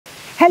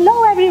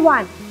Hello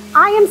everyone,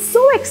 I am so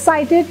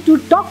excited to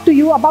talk to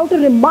you about a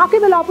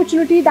remarkable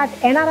opportunity that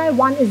NRI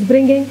ONE is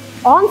bringing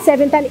on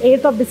 7th and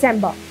 8th of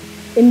December,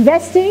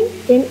 investing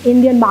in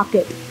Indian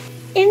market.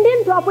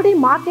 Indian property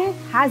market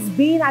has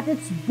been at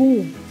its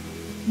boom.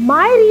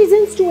 My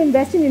reasons to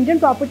invest in Indian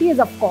property is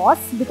of course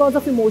because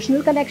of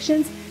emotional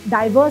connections,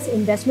 diverse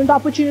investment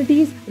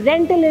opportunities,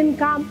 rental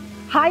income,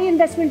 high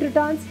investment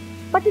returns.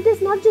 But it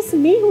is not just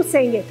me who's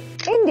saying it.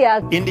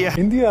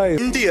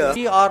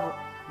 We are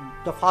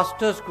the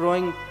fastest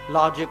growing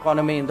large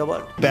economy in the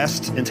world.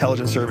 Best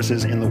intelligence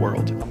services in the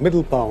world.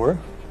 Middle power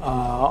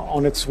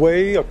on its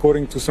way,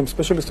 according to some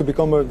specialists, to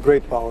become a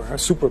great power, a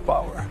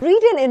superpower.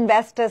 Retail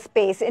investor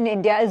space in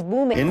India is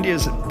booming.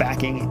 India's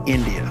backing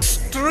India.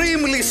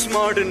 Extremely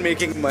smart in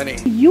making money.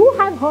 You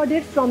have heard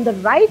it from the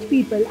right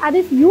people, and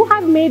if you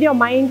have made your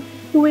mind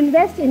to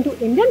invest into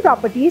Indian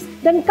properties,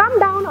 then come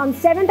down on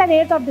 7th and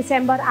 8th of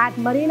December at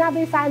Marina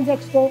Bay Sands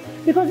Expo,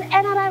 because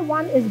NRI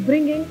ONE is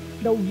bringing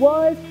the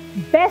world's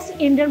best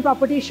Indian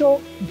property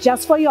show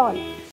just for y'all.